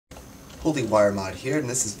Holy Wire Mod here, and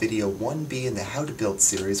this is video 1B in the How to Build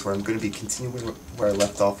series, where I'm going to be continuing where I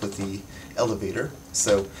left off with the elevator.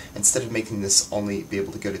 So instead of making this only be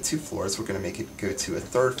able to go to 2 floors, we're going to make it go to a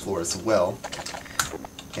 3rd floor as well.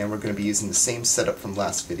 And we're going to be using the same setup from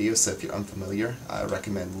last video, so if you're unfamiliar, I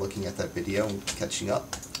recommend looking at that video and catching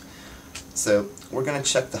up. So we're going to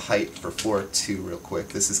check the height for floor 2 real quick.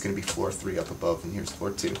 This is going to be floor 3 up above, and here's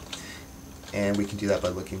floor 2. And we can do that by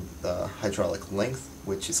looking at the hydraulic length,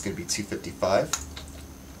 which is going to be 255.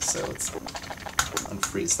 So let's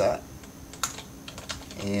unfreeze that.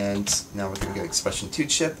 And now we're going to go expression 2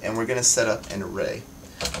 chip, and we're going to set up an array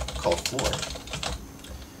called floor.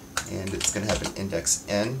 And it's going to have an index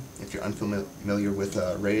n. If you're unfamiliar with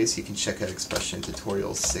arrays, you can check out expression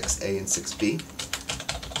tutorials 6a and 6b.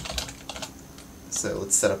 So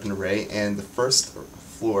let's set up an array, and the first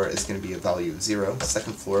floor is going to be a value of 0. The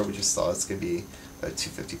second floor, we just saw, it's going to be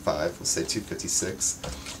 255. We'll say 256.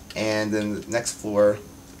 And then the next floor,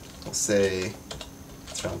 we'll say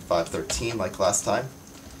it's around 513 like last time.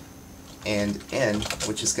 And n,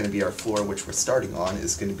 which is going to be our floor which we're starting on,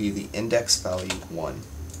 is going to be the index value 1,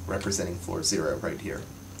 representing floor 0 right here.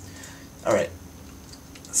 Alright,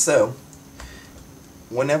 so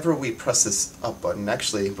whenever we press this up button,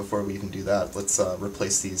 actually before we even do that, let's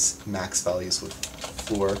replace these max values with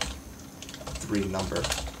floor 3 number.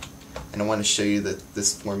 And I want to show you that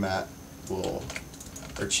this format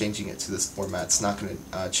or changing it to this format, it's not going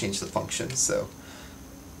to change the function. So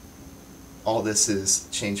all this is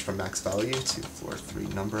changed from max value to floor 3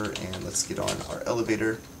 number, and let's get on our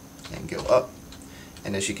elevator and go up.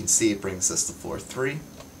 And as you can see, it brings us to floor 3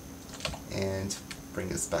 and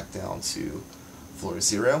brings us back down to floor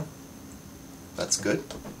 0. That's good.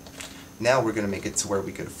 Now we're going to make it to where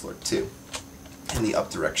we go to floor 2 in the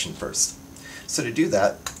up direction first. So to do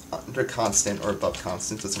that, under constant or above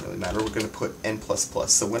constant, doesn't really matter, we're going to put n++.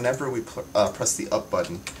 So whenever we press the up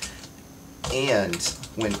button, and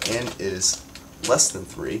when n is less than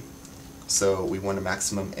 3, so we want a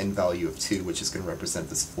maximum n value of 2, which is going to represent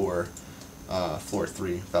this floor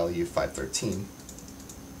 3 value 513.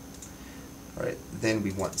 Alright, then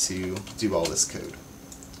we want to do all this code.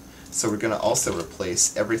 So we're going to also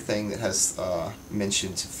replace everything that has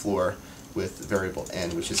mentioned floor with variable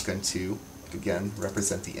n, which is going to, again,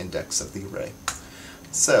 represent the index of the array.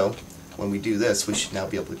 So when we do this, we should now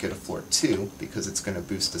be able to go to floor 2, because it's going to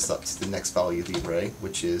boost us up to the next value of the array,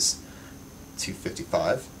 which is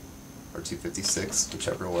 255, or 256,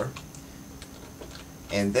 whichever order.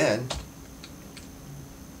 And then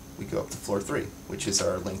we go up to floor 3, which is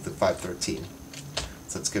our length of 513.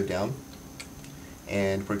 So let's go down,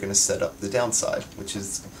 and we're going to set up the downside, which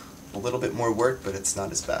is a little bit more work, but it's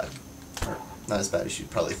not as bad. Or not as bad as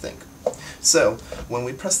you'd probably think. So when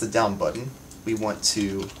we press the down button, we want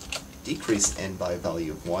to decrease n by a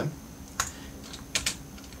value of 1,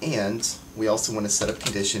 and we also want to set a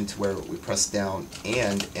condition to where we press down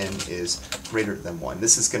and n is greater than 1.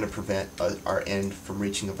 This is going to prevent our n from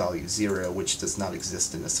reaching a value 0, which does not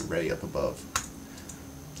exist in this array up above.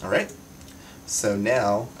 Alright, so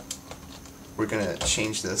now we're going to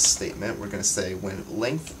change this statement. We're going to say when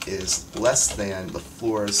length is less than the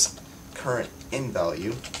floor's current n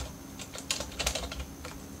value,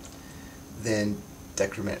 then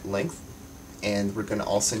decrement length. And we're going to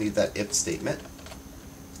also need that if statement,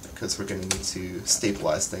 because we're going to need to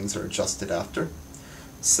stabilize things or adjust it after.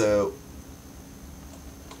 So,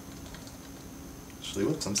 actually,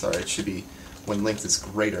 whoops, I'm sorry, it should be when length is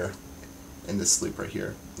greater in this loop right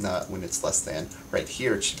here, not when it's less than. Right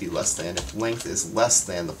here it should be less than. If length is less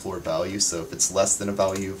than the floor value, so if it's less than a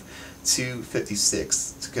value of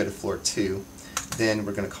 256 to go to floor 2, then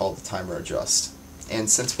we're going to call the timer adjust. And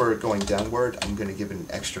since we're going downward, I'm going to give it an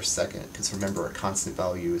extra second, because remember, our constant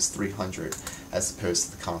value is 300 as opposed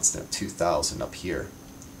to the constant of 2000 up here.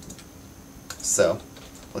 So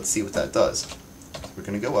let's see what that does. We're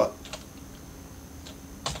going to go up,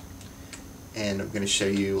 and I'm going to show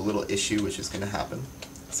you a little issue which is going to happen.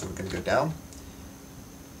 So we're going to go down,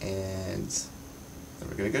 and then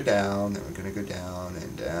we're going to go down, then we're going to go down,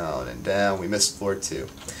 and down, and down. We missed floor 2.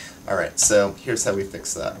 Alright, so here's how we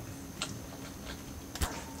fix that.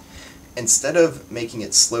 Instead of making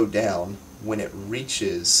it slow down when it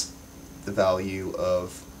reaches the value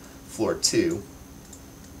of floor 2,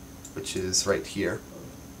 which is right here,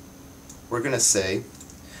 we're going to say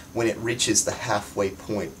when it reaches the halfway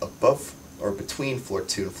point above or between floor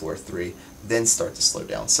 2 and floor 3, then start to slow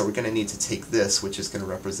down. So we're going to need to take this, which is going to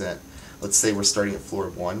represent, let's say we're starting at floor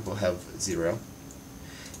 1, we'll have 0,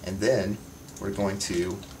 and then we're going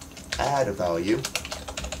to add a value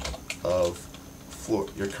of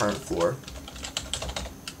your current floor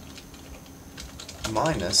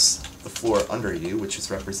minus the floor under you, which is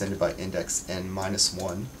represented by index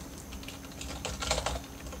n-1.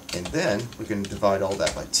 And then we're going to divide all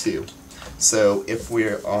that by 2. So if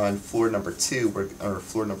we're on floor number 2,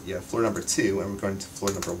 floor number 2, and we're going to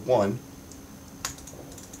floor number 1,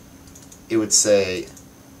 it would say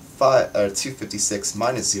 256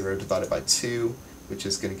 minus 0 divided by 2, which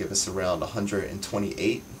is going to give us around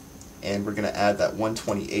 128. And we're going to add that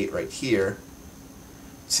 128 right here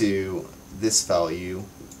to this value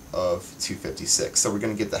of 256. So we're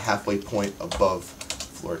going to get the halfway point above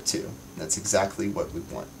floor 2. That's exactly what we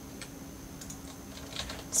want.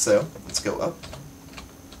 So let's go up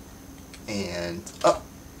and up.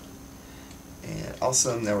 And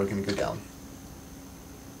also now we're going to go down.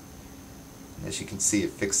 And as you can see,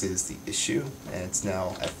 it fixes the issue, and it's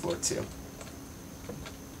now at floor 2.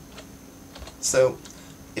 So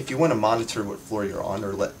if you want to monitor what floor you're on,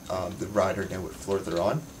 or let the rider know what floor they're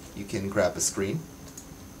on, you can grab a screen,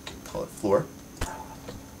 call it floor,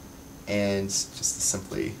 and just to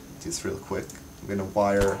simply do this real quick, I'm going to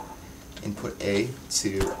wire input A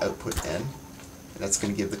to output N, and that's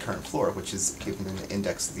going to give the current floor, which is given in the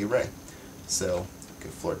index of the array. So go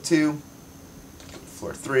floor 2,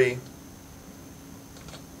 floor 3,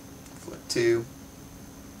 floor 2,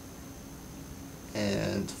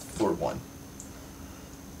 and floor 1.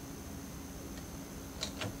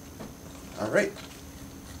 Alright,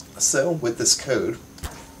 so with this code,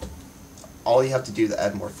 all you have to do to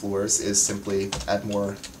add more floors is simply add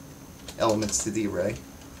more elements to the array,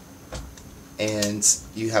 and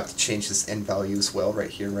you have to change this n value as well, right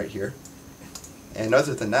here and right here. And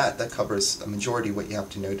other than that, that covers a majority of what you have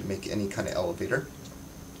to know to make any kind of elevator.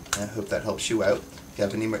 I hope that helps you out. If you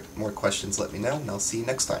have any more questions, let me know, and I'll see you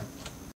next time.